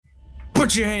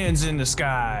Put your hands in the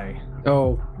sky.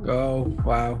 Oh,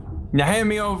 wow. Now hand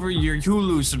me over your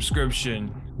Hulu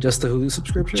subscription. Just the Hulu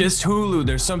subscription? Just Hulu.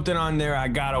 There's something on there I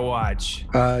gotta watch.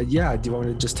 Yeah. Do you want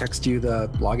me to just text you the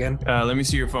login? Let me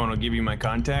see your phone. I'll give you my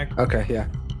contact. Okay, yeah.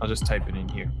 I'll just type it in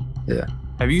here. Yeah.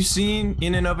 Have you seen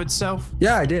In and of Itself?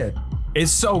 Yeah, I did.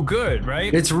 It's so good,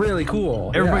 right? It's really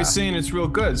cool. Everybody's saying it's real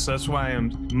good, so that's why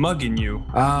I'm mugging you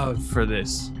for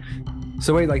this.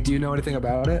 So wait, like, do you know anything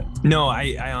about it? No,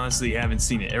 I honestly haven't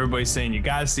seen it. Everybody's saying you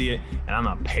gotta see it, and I'm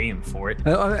not paying for it.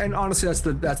 And honestly,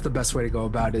 that's the best way to go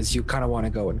about it, is you kind of want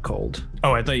to go in cold.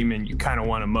 Oh, I thought you meant you kind of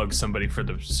want to mug somebody for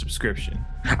the subscription.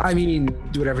 I mean,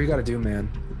 do whatever you got to do, man.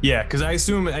 Yeah, because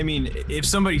I mean, if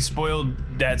somebody spoiled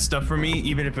that stuff for me,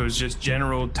 even if it was just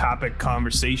general topic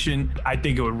conversation, I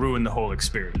think it would ruin the whole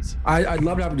experience. I'd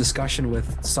love to have a discussion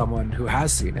with someone who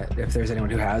has seen it, if there's anyone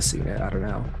who has seen it. I don't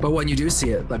know. But when you do see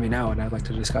it, let me know, and I'd like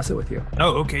to discuss it with you.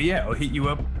 Oh, okay, yeah, I'll hit you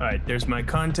up. All right, there's my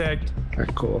contact. All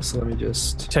right, cool. So let me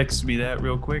just... Text me that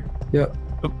real quick. Yep.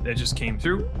 Oh, that just came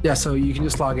through. Yeah, so you can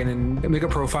just log in and make a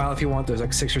profile if you want. There's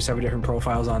like 6 or 7 different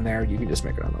profiles on there. You can just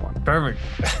make another one. Perfect.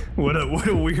 What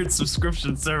a weird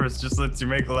subscription service. Just lets you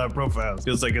make a lot of profiles.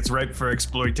 Feels like it's ripe for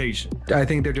exploitation. I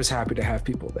think they're just happy to have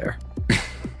people there.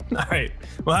 All right.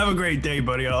 Well, have a great day,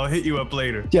 buddy. I'll hit you up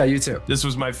later. Yeah, you too. This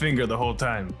was my finger the whole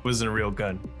time. It wasn't a real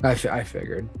gun. I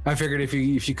figured. I figured if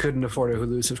you couldn't afford a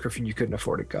Hulu subscription, you couldn't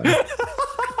afford a gun.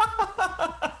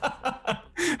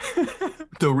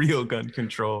 The real gun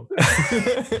control.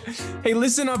 Hey,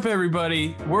 listen up,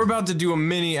 everybody. We're about to do a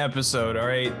mini episode, all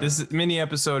right? This mini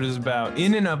episode is about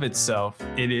In and of Itself.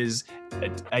 It is,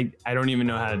 I don't even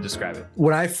know how to describe it.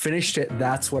 When I finished it,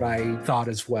 that's what I thought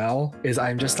as well, is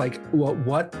I'm just like,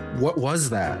 what was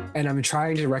that? And I'm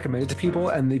trying to recommend it to people,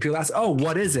 and the people ask, oh,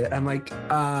 what is it? I'm like,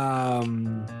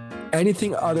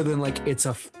 anything other than like it's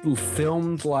a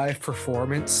filmed live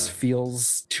performance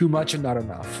feels too much and not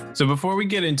enough. So before we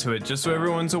get into it, just so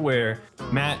everyone's aware,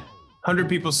 Matt, 100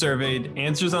 people surveyed,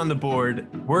 answers on the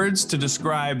board, words to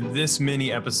describe this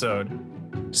mini episode.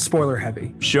 Spoiler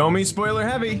heavy. Show me spoiler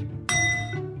heavy.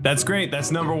 That's great.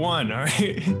 That's number one. All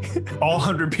right. All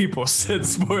 100 people said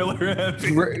spoiler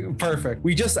heavy. Perfect.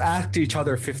 We just asked each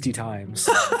other 50 times.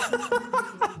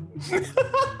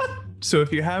 So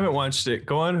if you haven't watched it,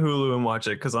 go on Hulu and watch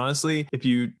it. Because honestly, if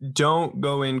you don't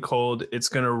go in cold, it's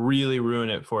going to really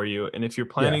ruin it for you. And if you're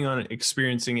planning on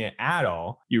experiencing it at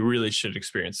all, you really should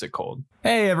experience it cold.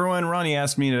 Hey, everyone. Ronnie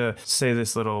asked me to say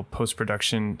this little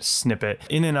post-production snippet.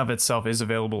 In and of Itself is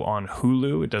available on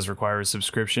Hulu. It does require a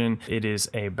subscription. It is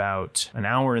about an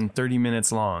hour and 30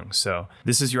 minutes long. So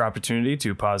this is your opportunity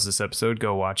to pause this episode,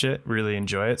 go watch it, really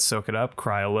enjoy it, soak it up,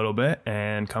 cry a little bit,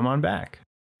 and come on back.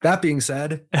 That being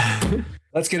said,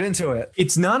 let's get into it.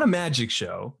 It's not a magic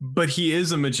show, but he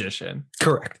is a magician.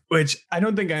 Correct. Which I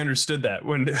don't think I understood that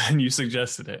when you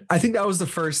suggested it. I think that was the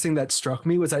first thing that struck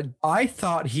me, was I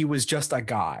thought he was just a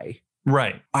guy.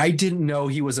 Right. I didn't know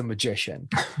he was a magician.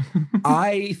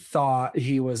 I thought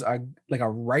he was a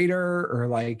writer or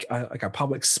like a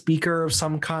public speaker of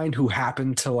some kind who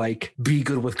happened to like be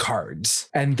good with cards.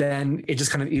 And then it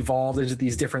just kind of evolved into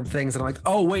these different things. And I'm like,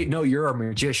 oh wait, no, you're a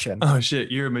magician. Oh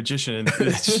shit, you're a magician.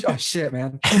 Oh shit,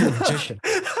 man. You're a magician.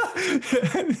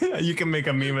 You can make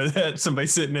a meme of that. Somebody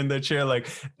sitting in their chair, like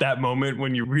that moment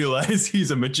when you realize he's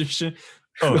a magician.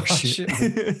 Oh shit.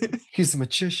 He's a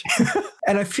magician.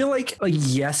 And I feel like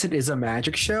yes, it is a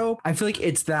magic show. I feel like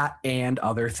it's that and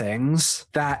other things,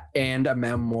 that and a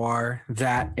memoir,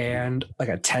 that and like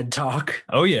a TED Talk.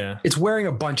 Oh yeah. It's wearing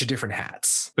a bunch of different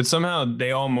hats. But somehow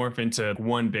they all morph into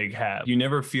one big hat. You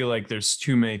never feel like there's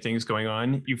too many things going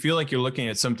on. You feel like you're looking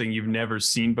at something you've never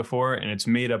seen before, and it's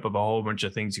made up of a whole bunch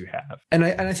of things you have. And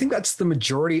I think that's the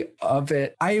majority of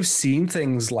it. I have seen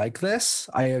things like this.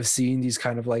 I have seen these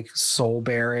kind of like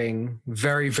soul-bearing,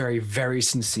 very, very, very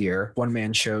sincere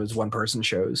one-man shows, one-person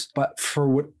shows. But for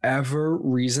whatever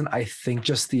reason, I think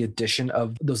just the addition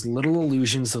of those little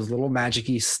illusions, those little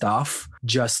magic-y stuff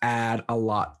just add a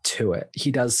lot to it.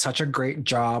 He does such a great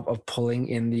job of pulling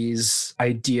in these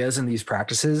ideas and these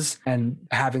practices and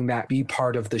having that be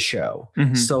part of the show.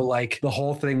 Mm-hmm. So like the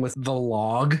whole thing with the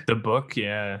log, the book,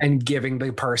 yeah, and giving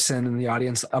the person in the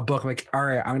audience a book, like, all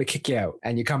right, I'm going to kick you out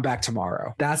and you come back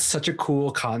tomorrow. That's such a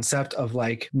cool concept of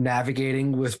like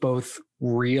navigating with both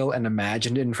real and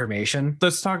imagined information.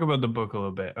 Let's talk about the book a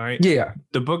little bit. All right. Yeah.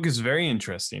 The book is very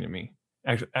interesting to me.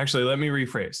 Actually, let me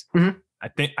rephrase. Mm-hmm.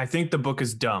 I think the book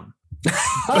is dumb.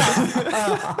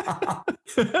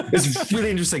 It's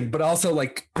really interesting, but also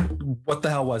like, what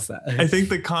the hell was that? I think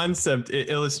the concept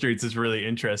it illustrates is really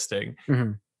interesting.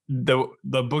 Mm-hmm.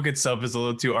 The book itself is a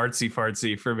little too artsy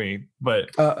fartsy for me,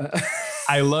 but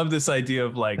I love this idea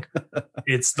of like,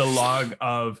 it's the log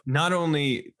of not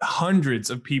only hundreds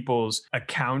of people's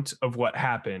account of what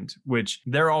happened, which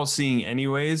they're all seeing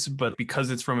anyways, but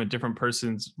because it's from a different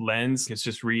person's lens, it's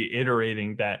just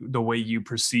reiterating that the way you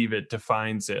perceive it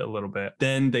defines it a little bit.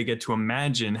 Then they get to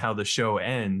imagine how the show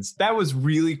ends. That was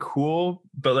really cool.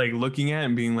 But like looking at it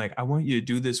and being like, I want you to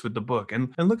do this with the book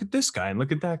and look at this guy and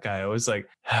look at that guy. I was like,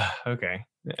 okay.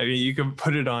 I mean, you can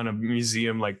put it on a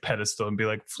museum like pedestal and be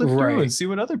like, flip through and see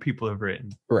what other people have written.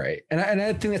 Right. And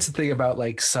I think that's the thing about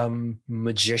like some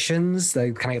magicians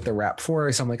that kind of get the rap for,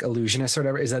 or some like illusionists or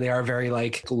whatever, is that they are very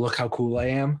like, look how cool I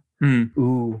am.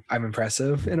 Ooh, I'm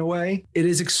impressive in a way. It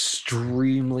is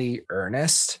extremely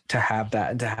earnest to have that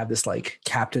and to have this like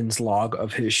captain's log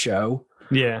of his show.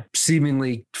 Yeah.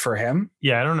 Seemingly for him.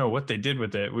 Yeah, I don't know what they did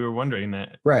with it. We were wondering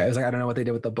that. Right. I was like, I don't know what they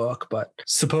did with the book, but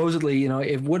supposedly, you know,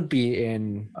 it would be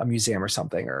in a museum or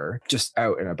something, or just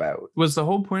out and about. Was the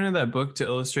whole point of that book to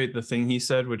illustrate the thing he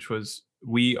said, which was,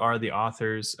 we are the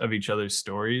authors of each other's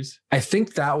stories? I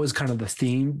think that was kind of the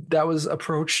theme that was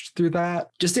approached through that.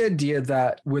 Just the idea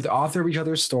that with author of each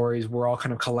other's stories, we're all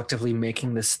kind of collectively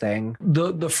making this thing.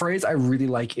 The phrase I really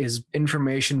like is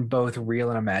information both real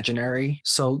and imaginary.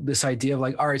 So this idea of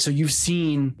like, all right, so you've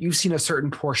seen a certain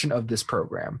portion of this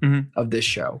program, of this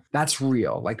show. That's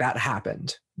real. Like that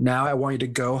happened. Now I want you to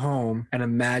go home and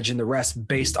imagine the rest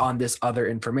based on this other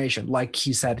information. Like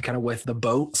he said, kind of with the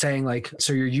boat, saying like,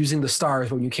 so you're using the stars,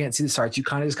 but when you can't see the stars, you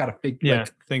kind of just got to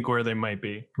think where they might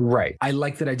be. Right. I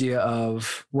like that idea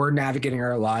of we're navigating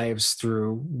our lives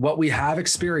through what we have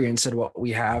experienced and what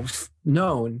we have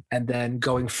known, and then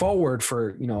going forward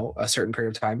for, you know, a certain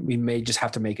period of time, we may just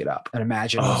have to make it up and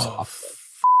imagine what's off.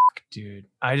 Dude,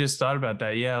 I just thought about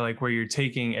that. Yeah, like where you're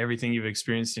taking everything you've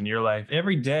experienced in your life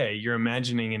every day, you're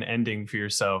imagining an ending for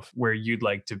yourself where you'd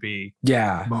like to be.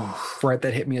 Yeah. Right.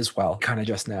 That hit me as well. Kind of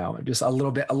just now, just a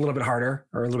little bit harder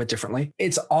or a little bit differently.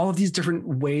 It's all of these different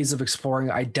ways of exploring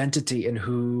identity and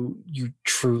who you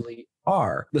truly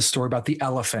are. The story about the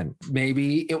elephant.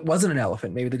 Maybe it wasn't an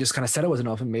elephant. Maybe they just kind of said it was an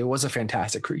elephant. Maybe it was a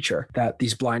fantastic creature that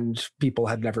these blind people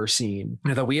had never seen, you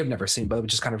know, that we have never seen, but it was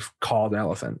just kind of called an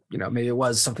elephant. You know, maybe it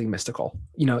was something mystical.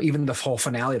 You know, even the whole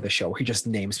finale of the show where he just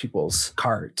names people's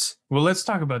cards. Well, let's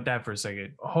talk about that for a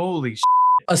second. Holy shit.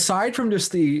 Aside from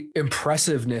just the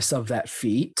impressiveness of that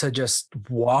feat to just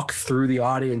walk through the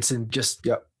audience and just,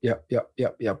 yep.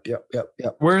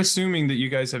 We're assuming that you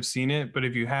guys have seen it, but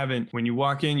if you haven't, when you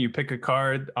walk in, you pick a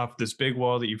card off this big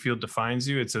wall that you feel defines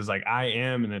you. It says like, I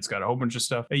am, and it's got a whole bunch of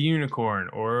stuff, a unicorn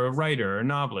or a writer or a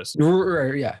novelist.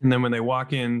 Right, yeah. And then when they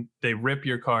walk in, they rip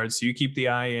your cards. So you keep the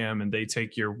I am, and they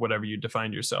take your whatever you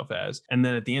defined yourself as. And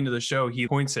then at the end of the show, he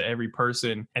points at every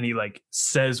person and he like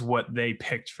says what they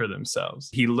picked for themselves.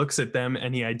 He looks at them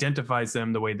and he identifies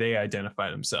them the way they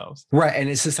identify themselves. Right. And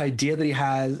it's this idea that he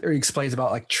has, or he explains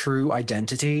about like true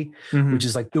identity, which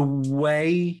is like the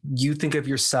way you think of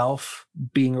yourself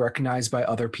being recognized by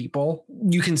other people.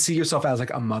 You can see yourself as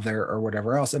like a mother or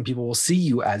whatever else, and people will see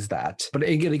you as that. But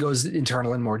again, it goes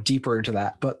internal and more deeper into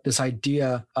that. But this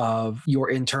idea of your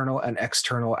internal and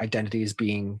external identities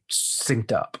being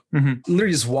synced up.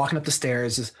 Literally just walking up the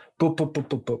stairs, just boop, boop, boop,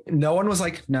 boop, boop. No one was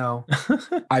like, no,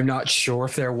 I'm not sure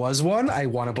if there was one. I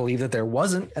want to believe that there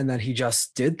wasn't. And then he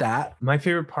just did that. My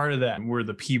favorite part of that were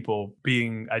the people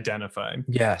being identified.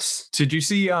 Yes. Did you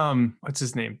see, what's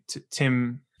his name?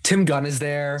 Tim Gunn is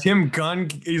there. Tim Gunn,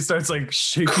 he starts like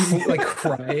shaking, like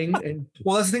crying. And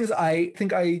well, that's the thing is, I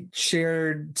think I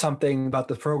shared something about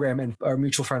the program, and our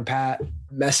mutual friend Pat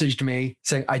messaged me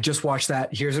saying, I just watched that.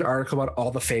 Here's an article about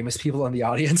all the famous people in the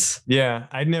audience. Yeah,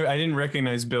 I didn't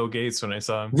recognize Bill Gates when I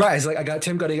saw him. Right. It's like, I got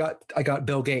Tim Gunn, I got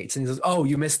Bill Gates. And he says, oh,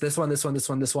 you missed this one, this one, this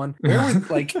one, this one.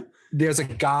 Like, there's a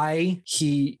guy,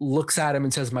 he looks at him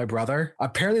and says, my brother.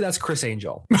 Apparently that's Chris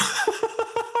Angel.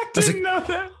 Didn't know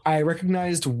that. I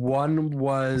recognized one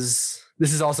was,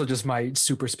 this is also just my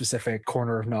super specific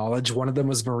corner of knowledge. One of them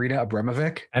was Marina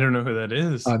Abramovic. I don't know who that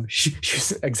is.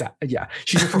 She's yeah.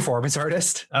 She's a performance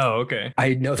artist. Oh, okay.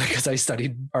 I know that because I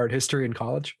studied art history in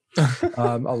college.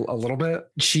 A little bit.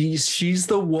 She's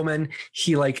the woman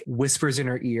he like whispers in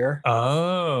her ear.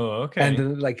 Oh, okay. And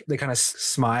then like they kind of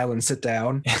smile and sit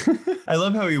down. I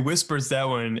love how he whispers that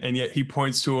one, and yet he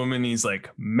points to him and he's like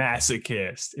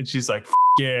masochist, and she's like,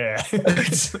 yeah.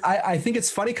 I think it's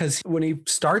funny because when he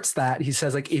starts that, he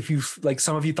says like, if you like,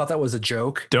 some of you thought that was a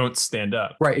joke, don't stand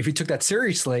up. Right. If you took that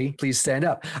seriously, please stand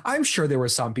up. I'm sure there were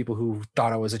some people who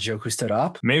thought it was a joke who stood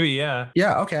up. Maybe, yeah.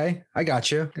 Yeah. Okay. I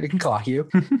got you. I can clock you.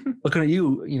 Looking at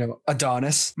you, you know,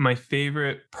 Adonis. My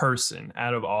favorite person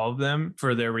out of all of them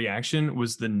for their reaction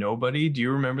was the nobody. Do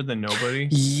you remember the nobody?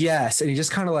 Yes. And he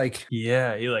just kind of like,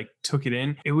 Yeah, he like took it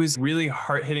in. It was really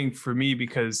hard hitting for me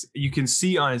because you can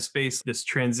see on his face this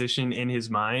transition in his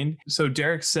mind. So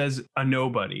Derek says a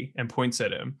nobody and points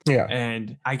at him. yeah.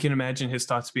 And I can imagine his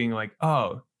thoughts being like,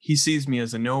 oh, he sees me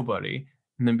as a nobody.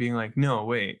 And then being like, no,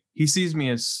 wait, he sees me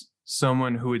as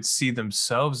someone who would see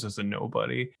themselves as a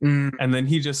nobody. Mm. And then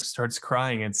he just starts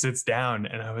crying and sits down.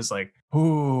 And I was like,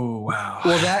 oh, wow.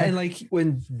 Well, that and like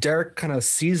when Derek kind of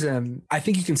sees him, I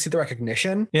think you can see the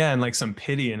recognition. Yeah. And like some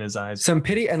pity in his eyes. Some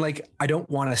pity. And like, I don't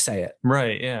want to say it.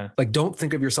 Right. Yeah. Like, don't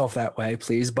think of yourself that way,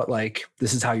 please. But like,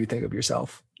 this is how you think of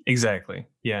yourself. Exactly.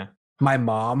 Yeah. My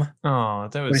mom, Oh,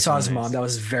 that was when he saw so his nice. mom, that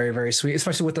was very, very sweet,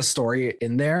 especially with the story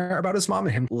in there about his mom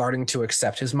and him learning to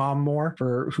accept his mom more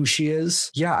for who she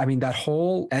is. Yeah, I mean, that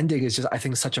whole ending is just, I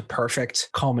think, such a perfect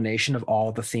culmination of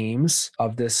all the themes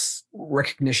of this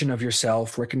recognition of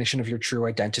yourself, recognition of your true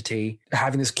identity,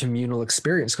 having this communal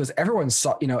experience, because everyone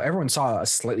saw a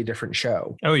slightly different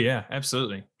show. Oh, yeah,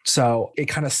 absolutely. So it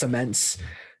kind of cements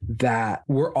that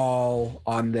we're all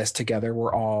on this together.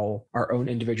 We're all our own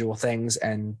individual things,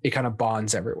 and it kind of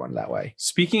bonds everyone that way.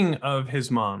 Speaking of his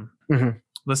mom,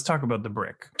 let's talk about the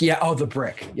brick. Yeah. Oh, the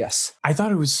brick. Yes. I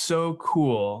thought it was so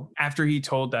cool. After he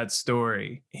told that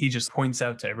story, he just points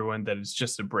out to everyone that it's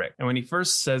just a brick. And when he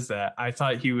first says that, I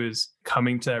thought he was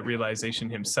coming to that realization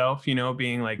himself, you know,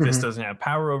 being like, this doesn't have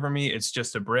power over me. It's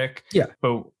just a brick. Yeah.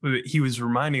 But he was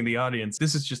reminding the audience,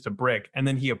 this is just a brick. And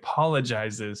then he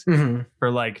apologizes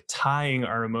for like tying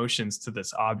our emotions to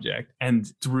this object.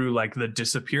 And through like the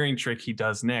disappearing trick he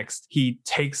does next, he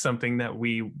takes something that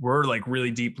we were like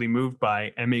really deeply moved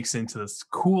by and makes it into this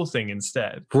cool thing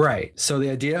instead. Right. So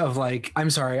the idea of like, I'm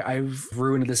sorry, I've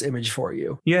ruined this image for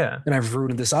you. Yeah. And I've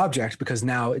ruined this object because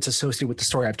now it's associated with the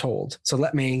story I've told. So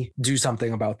let me do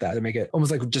something about that to make it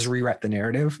almost like just rewrite the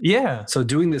narrative. Yeah. So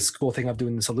doing this cool thing of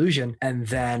doing this illusion, and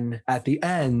then at the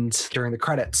end during the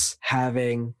credits,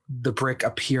 having the brick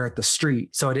appear at the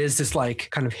street. So it is this like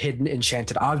kind of hidden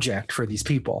enchanted object for these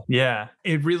people. Yeah.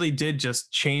 It really did just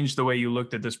change the way you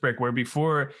looked at this brick, where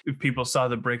before if people saw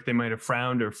the brick, they might have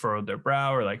frowned or furrowed their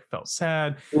brow or like felt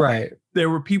sad. Right. There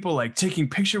were people like taking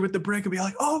picture with the brick and be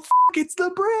like, oh, it's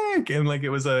the brick. And like, it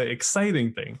was a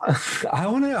exciting thing. I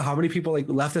want to know how many people like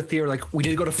left the theater. Like, we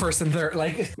need to go to first and third.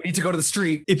 Like, we need to go to the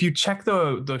street. If you check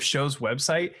the show's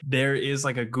website, there is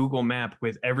like a Google map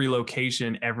with every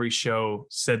location every show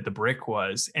said the brick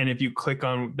was. And if you click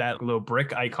on that little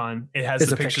brick icon, it has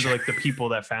the pictures of like the people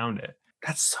that found it.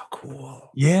 That's so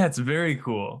cool. Yeah, it's very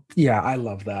cool. Yeah, I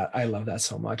love that. I love that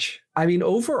so much. I mean,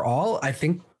 overall, I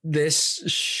think this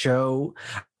show,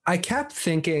 I kept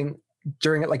thinking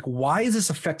during it, like, why is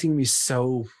this affecting me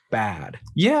so bad?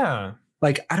 Yeah.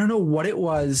 Like, I don't know what it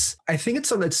was. I think it's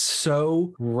something that's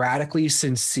so radically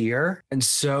sincere and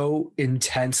so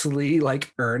intensely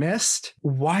like earnest.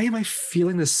 Why am I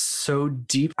feeling this so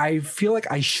deep? I feel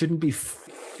like I shouldn't be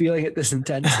feeling it this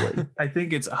intensely. I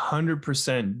think it's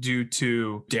 100% due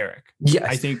to Derek. Yes.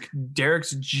 I think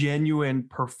Derek's genuine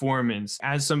performance,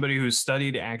 as somebody who's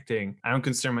studied acting, I don't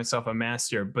consider myself a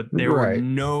master, but there were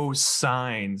no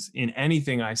signs in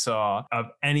anything I saw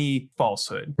of any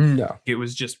falsehood. No. It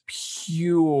was just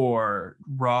pure,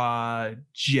 raw,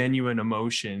 genuine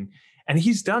emotion. And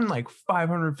he's done like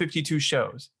 552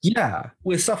 shows. Yeah.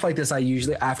 With stuff like this, I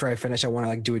usually, after I finish, I want to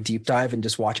like do a deep dive and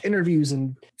just watch interviews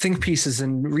and think pieces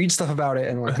and read stuff about it.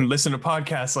 And, like, and listen to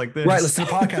podcasts like this. Right. Listen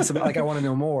to podcasts about like, I want to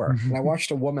know more. And I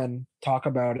watched a woman talk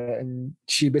about it, and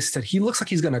she basically said, he looks like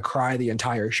he's going to cry the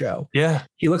entire show. Yeah.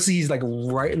 He looks like he's like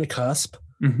right in the cusp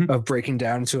of breaking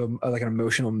down into like an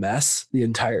emotional mess the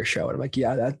entire show. And I'm like,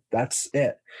 yeah, that's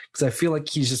it. Because I feel like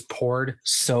he's just poured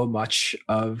so much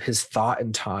of his thought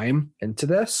and time into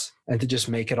this, and to just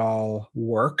make it all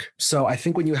work. So I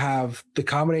think when you have the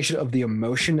combination of the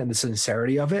emotion and the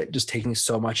sincerity of it, just taking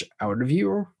so much out of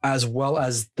you, as well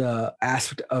as the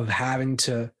aspect of having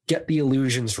to get the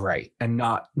illusions right and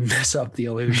not mess up the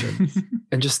illusions.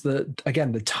 And just the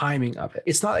timing of it.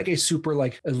 It's not like a super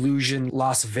like illusion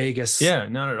Las Vegas. Yeah,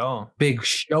 not at all. Big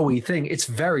showy thing. It's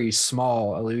very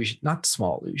small illusion, not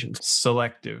small illusions.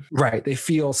 Selective. Right. They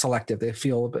feel selective. They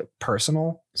feel a bit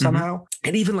personal somehow.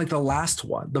 And even like the last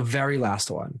one, the very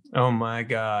last one. Oh my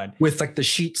God. With like the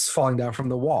sheets falling down from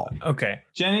the wall. Okay.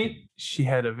 Jenny, she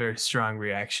had a very strong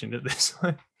reaction to this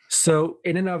one. So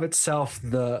in and of itself,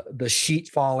 the sheet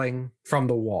falling from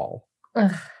the wall.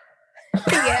 Yeah.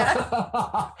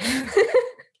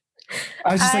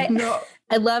 I was just like, no.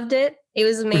 I loved it. It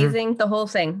was amazing. The whole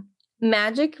thing.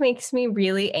 Magic makes me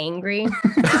really angry.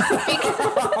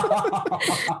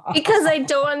 because I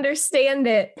don't understand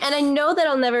it. And I know that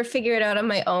I'll never figure it out on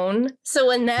my own. So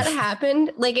when that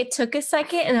happened, like it took a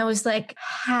second and I was like,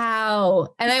 how?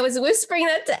 And I was whispering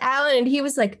that to Alan and he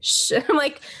was like, shh. I'm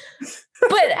like,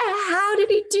 but how did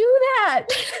he do that?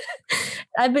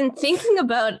 I've been thinking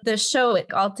about the show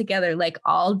altogether, like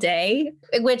all day,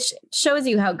 which shows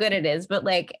you how good it is. But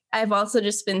like, I've also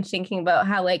just been thinking about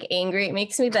how like angry it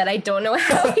makes me that I don't know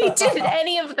how he did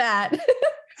any of that.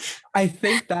 I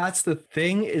think that's the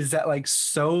thing, is that like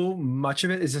so much of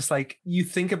it is just like, you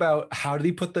think about how did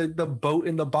he put the boat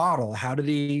in the bottle? How did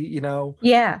he,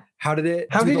 Yeah. How did it?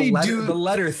 How did he do the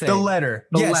letter thing? The letter.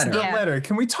 The Yes, letter. the Yeah. letter.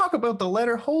 Can we talk about the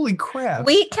letter? Holy crap.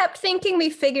 We kept thinking we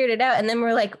figured it out. And then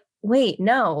we're like, wait,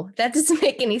 no, that doesn't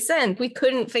make any sense. We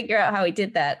couldn't figure out how he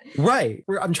did that. Right.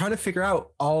 I'm trying to figure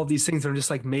out all of these things. And I'm just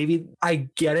like, maybe I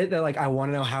get it that like, I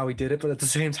want to know how he did it. But at the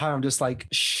same time, I'm just like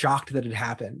shocked that it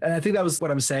happened. And I think that was what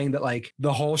I'm saying, that like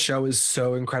the whole show is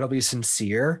so incredibly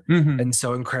sincere Mhm. and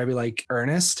so incredibly like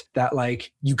earnest that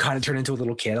like you kind of turn into a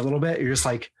little kid a little bit. You're just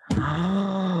like,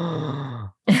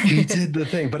 he did the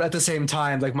thing. But at the same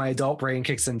time, like my adult brain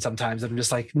kicks in sometimes. And I'm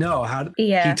just like, no, how did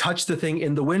Yeah. he touched the thing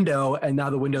in the window and now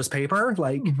the window's paper?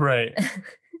 Like, Right.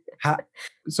 how,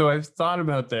 So I've thought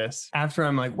about this after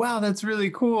I'm like, wow, that's really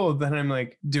cool. Then I'm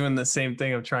like doing the same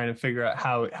thing of trying to figure out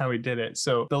how he did it.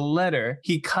 So the letter,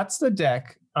 he cuts the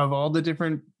deck of all the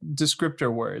different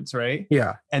descriptor words, right?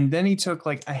 yeah. And then he took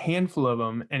like a handful of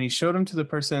them and he showed them to the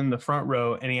person in the front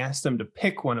row and he asked them to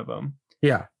pick one of them.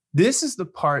 Yeah. This is the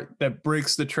part that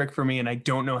breaks the trick for me, and I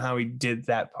don't know how he did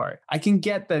that part. I can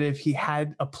get that if he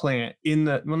had a plant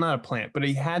not a plant, but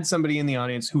he had somebody in the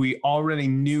audience who he already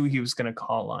knew he was going to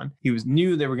call on. He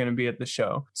knew they were going to be at the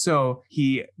show. So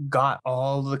he got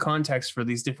all the context for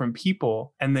these different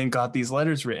people and then got these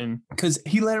letters written, because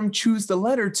he let him choose the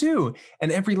letter too.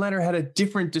 And every letter had a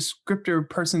different descriptor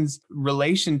person's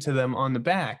relation to them on the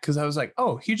back. Because I was like,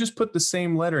 oh, he just put the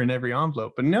same letter in every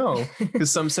envelope. But no,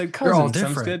 because some said They're all cousin, some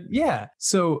different. said yeah.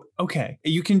 So, okay,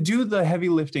 you can do the heavy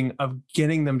lifting of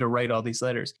getting them to write all these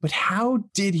letters, but how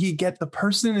did he get the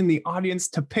person in the audience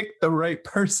to pick the right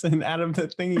person out of the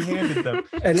thing he handed them?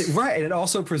 And it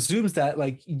also presumes that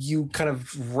like you kind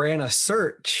of ran a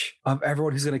search of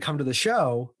everyone who's going to come to the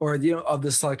show, or of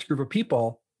the select group of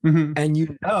people, Mhm.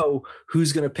 and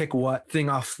who's going to pick what thing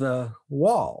off the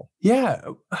wall. Yeah.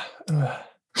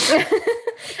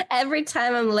 Every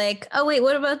time I'm like, oh, wait,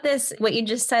 what about this? What you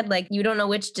just said, like, you don't know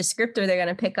which descriptor they're going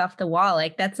to pick off the wall.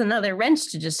 Like, that's another wrench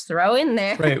to just throw in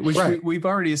there. Right, which Right. we've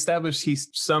already established he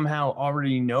somehow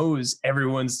already knows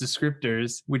everyone's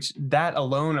descriptors, which that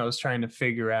alone I was trying to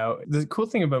figure out. The cool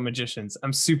thing about magicians,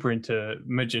 I'm super into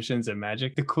magicians and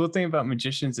magic. The cool thing about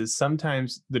magicians is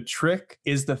sometimes the trick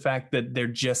is the fact that they're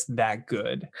just that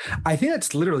good. I think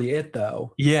that's literally it,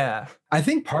 though. Yeah. I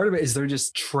think part of it is they're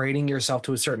just training yourself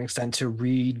to a certain extent to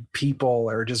read people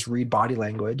or just read body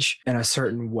language in a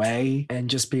certain way, and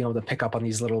just being able to pick up on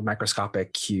these little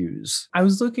microscopic cues. I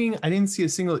was looking, I didn't see a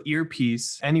single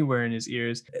earpiece anywhere in his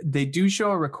ears. They do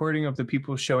show a recording of the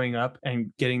people showing up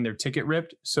and getting their ticket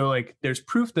ripped. So like there's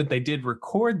proof that they did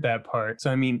record that part. So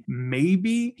I mean,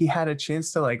 maybe he had a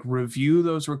chance to like review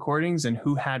those recordings and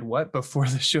who had what before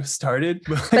the show started.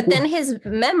 But then his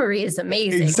memory is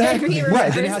amazing. Exactly. He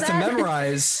Right. Then he remembers has to that memorize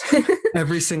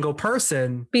every single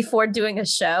person before doing a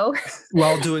show.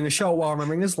 while doing a show, while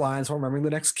remembering his lines, while remembering the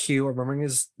next cue, or remembering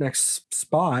his next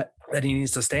spot that he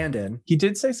needs to stand in. He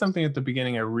did say something at the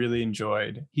beginning I really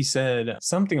enjoyed. He said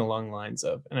something along the lines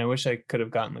of, and I wish I could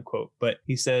have gotten the quote, but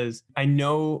he says, I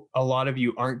know a lot of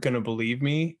you aren't going to believe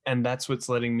me, and that's what's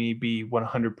letting me be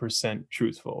 100%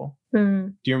 truthful. Hmm.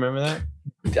 Do you remember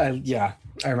that? Yeah,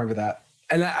 I remember that.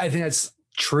 And I think that's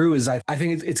true. I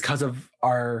think it's because of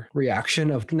our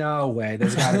reaction of, no way,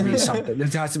 there's got to be something. There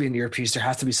has to be an earpiece. There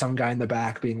has to be some guy in the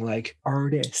back being like,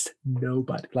 artist,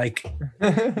 nobody. Like,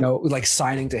 no, like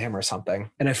signing to him or something.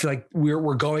 And I feel like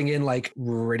we're going in like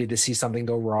ready to see something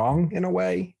go wrong in a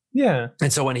way. Yeah.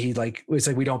 And so when he like, it's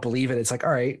like, we don't believe it. It's like,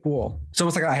 all right, cool. It's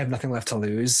almost like I have nothing left to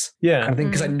lose. Yeah. I think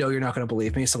because I know you're not going to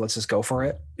believe me. So let's just go for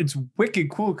it. It's wicked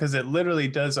cool because it literally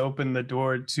does open the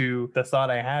door to the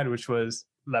thought I had, which was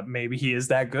that maybe he is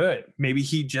that good. Maybe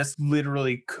he just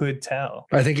literally could tell.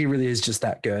 I think he really is just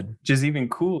that good. Which is even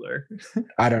cooler.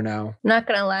 I don't know. Not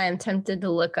gonna lie, I'm tempted to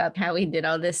look up how he did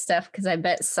all this stuff because I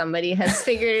bet somebody has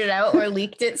figured it out or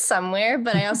leaked it somewhere,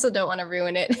 but I also don't want to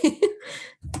ruin it.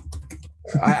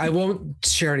 I won't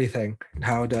share anything.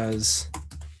 How does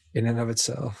in and of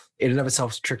itself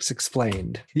tricks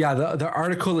explained? Yeah, the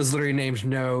article is literally named,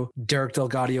 no, Derek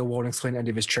Delgadio won't explain any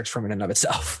of his tricks from in and of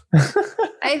itself.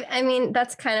 I mean,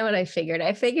 that's kind of what I figured.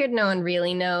 I figured no one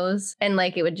really knows and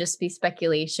like it would just be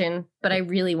speculation, but I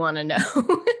really want to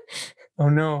know. Oh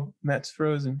no, Matt's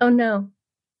frozen. Oh no.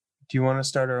 Do you want to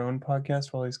start our own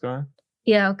podcast while he's gone?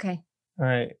 Yeah, okay. All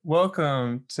right.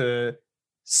 Welcome to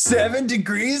 7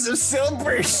 Degrees of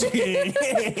Celebration.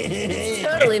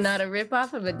 Totally not a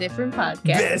ripoff of a different podcast.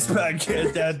 Best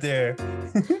podcast out there.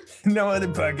 No other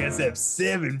podcasts have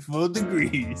 7 full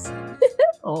degrees.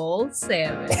 Old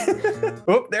 7.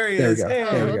 Oh, there he is. There we go.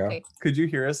 Hey. There we go. Okay. Could you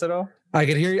hear us at all? I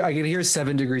could hear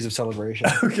 7 degrees of celebration.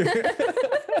 Okay.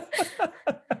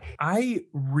 I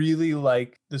really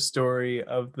like the story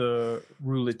of the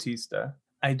Ruletista.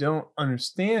 I don't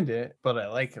understand it, but I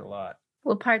like it a lot.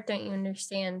 What part don't you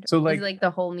understand? So, Is it like the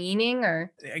whole meaning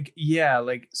or? Yeah,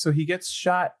 so he gets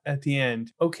shot at the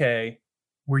end. Okay,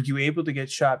 were you able to get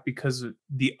shot because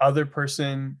the other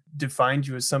person defined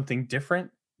you as something different?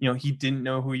 You know, he didn't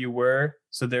know who you were,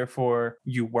 so therefore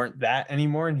you weren't that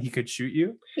anymore and he could shoot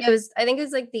you? Yeah, I think it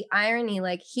was like the irony,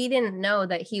 like he didn't know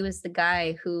that he was the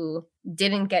guy who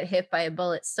didn't get hit by a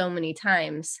bullet so many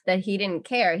times that he didn't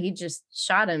care. He just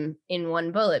shot him in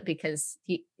one bullet because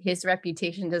his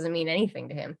reputation doesn't mean anything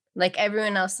to him. Like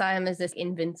everyone else saw him as this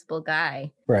invincible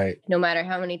guy. Right. No matter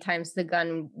how many times the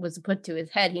gun was put to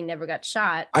his head, he never got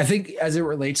shot. I think as it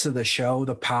relates to the show,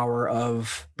 the power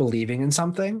of believing in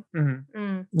something.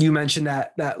 Mm. You mentioned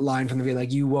that line from the beginning,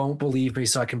 like, you won't believe me,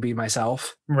 so I can be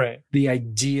myself. Right. The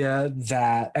idea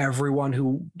that everyone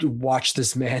who watched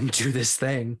this man do this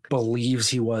thing believes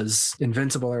he was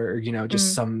invincible or, you know,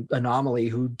 just some anomaly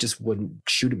who just wouldn't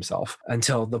shoot himself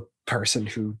until the person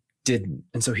who didn't.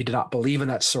 And so he did not believe in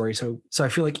that story. So I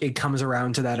feel like it comes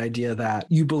around to that idea that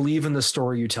you believe in the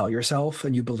story you tell yourself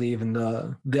and you believe in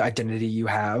the identity you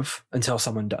have until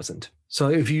someone doesn't. So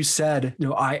if you said, you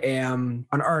know, I am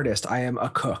an artist, I am a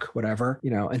cook, whatever, you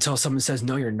know, until someone says,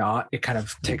 no, you're not, it kind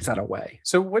of takes that away.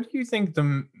 So what do you think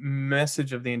the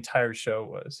message of the entire show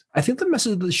was? I think the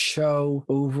message of the show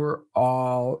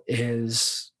overall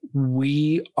is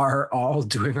we are all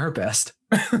doing our best.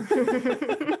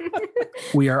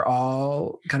 We are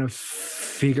all kind of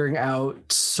figuring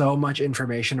out so much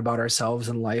information about ourselves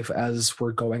and life as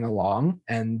we're going along.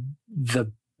 And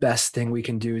the best thing we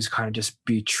can do is kind of just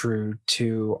be true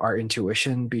to our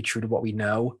intuition, be true to what we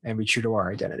know, and be true to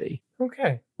our identity.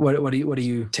 Okay. What do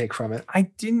you take from it? I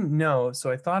didn't know,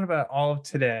 so I thought about all of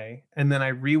today, and then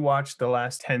I rewatched the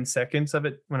last 10 seconds of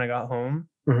it when I got home.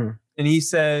 Mm-hmm. And he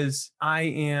says, I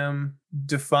am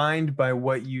defined by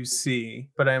what you see,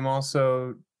 but I'm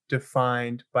also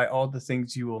defined by all the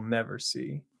things you will never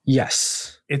see.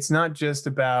 Yes. It's not just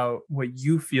about what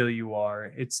you feel you are.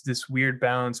 It's this weird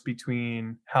balance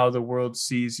between how the world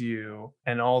sees you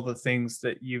and all the things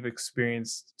that you've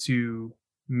experienced to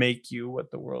make you what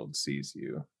the world sees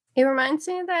you. It reminds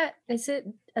me of that, is it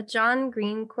a John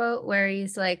Green quote where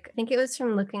he's like, I think it was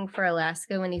from Looking for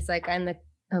Alaska when he's like,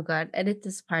 oh God, edit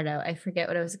this part out. I forget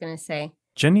what I was going to say.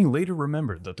 Jenny later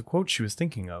remembered that the quote she was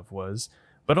thinking of was,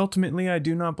 "But ultimately I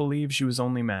do not believe she was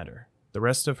only matter. The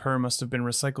rest of her must have been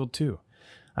recycled too.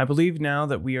 I believe now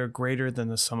that we are greater than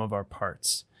the sum of our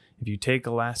parts. If you take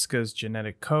Alaska's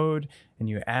genetic code and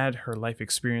you add her life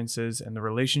experiences and the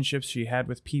relationships she had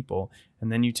with people,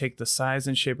 and then you take the size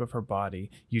and shape of her body,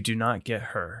 you do not get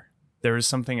her. There is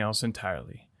something else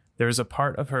entirely. There is a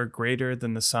part of her greater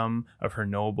than the sum of her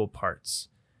knowable parts."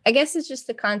 I guess it's just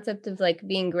the concept of like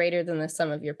being greater than the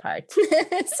sum of your parts.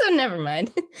 So never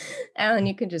mind. Alan,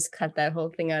 you can just cut that whole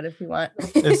thing out if you want.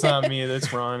 It's not me,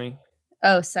 that's Ronnie.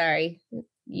 Oh, sorry.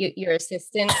 Your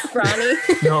assistant, Ronnie.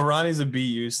 No, Ronnie's a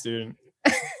BU student.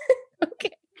 Okay.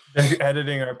 They're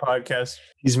editing our podcast.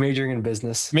 He's majoring in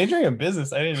business. Majoring in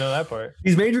business? I didn't know that part.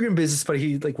 He's majoring in business, but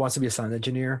he like wants to be a sound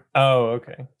engineer. Oh,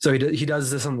 okay. So he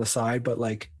does this on the side, but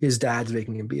like his dad's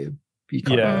making him be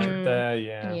Yeah.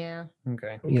 Yeah.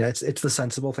 Okay. Yeah, it's the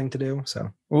sensible thing to do.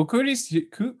 So Well, cooties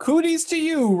to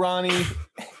you, Ronnie.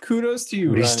 Kudos to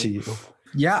you, kudos Ronnie. to you.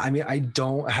 Yeah, I mean, I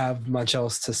don't have much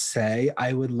else to say.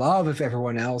 I would love if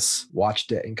everyone else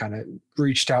watched it and kind of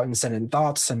reached out and sent in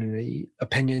thoughts and any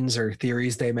opinions or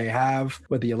theories they may have.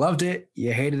 Whether you loved it,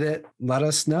 you hated it, let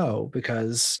us know,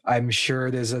 because I'm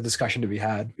sure there's a discussion to be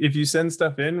had. If you send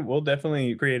stuff in, we'll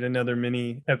definitely create another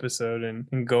mini episode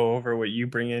and go over what you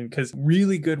bring in, because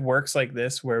really good works like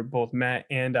this where both Matt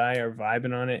and I are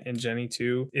vibing on it, and Jenny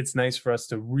too, it's nice for us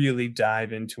to really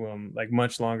dive into them like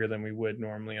much longer than we would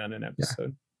normally on an episode.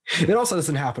 It also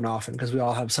doesn't happen often because we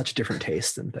all have such different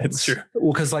tastes in things. That's true.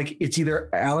 Well, because like it's either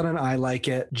Alan and I like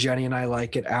it, Jenny and I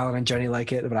like it, Alan and Jenny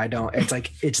like it, but I don't. It's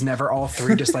like it's never all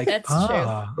three just like That's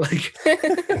like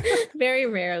Very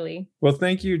rarely. Well,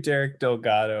 thank you, Derek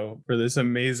Delgado, for this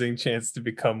amazing chance to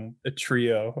become a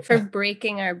trio. For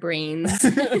breaking our brains.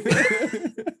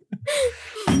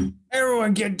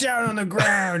 Everyone get down on the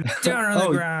ground. Down on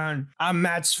the ground. I'm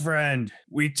Matt's friend.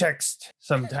 We text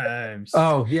sometimes.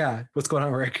 Oh yeah. What's going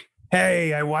on, Rick?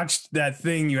 Hey, I watched that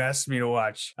thing you asked me to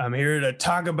watch. I'm here to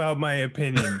talk about my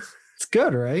opinions. It's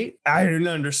good, right? I didn't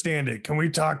understand it. Can we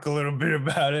talk a little bit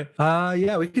about it?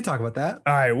 Yeah, we could talk about that.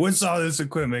 All right, what's all this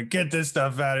equipment? Get this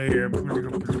stuff out of here.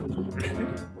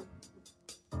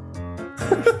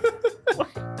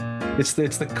 It's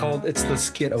the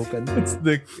skit open.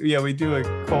 We do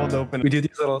a cold open. We do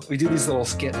these little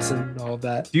skits and all of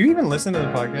that. Do you even listen to the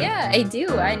podcast? Yeah, I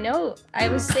do. I know. I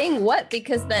was saying what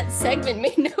because that segment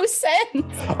made no sense.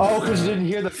 Oh, because you didn't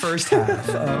hear the first half.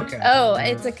 Oh, okay. Oh,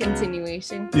 it's a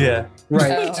continuation. Yeah.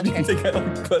 Right. Oh, Did you okay. think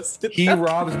I busted? He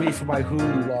robs me for my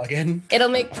Hulu login. It'll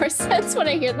make more sense when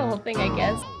I hear the whole thing, I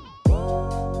guess.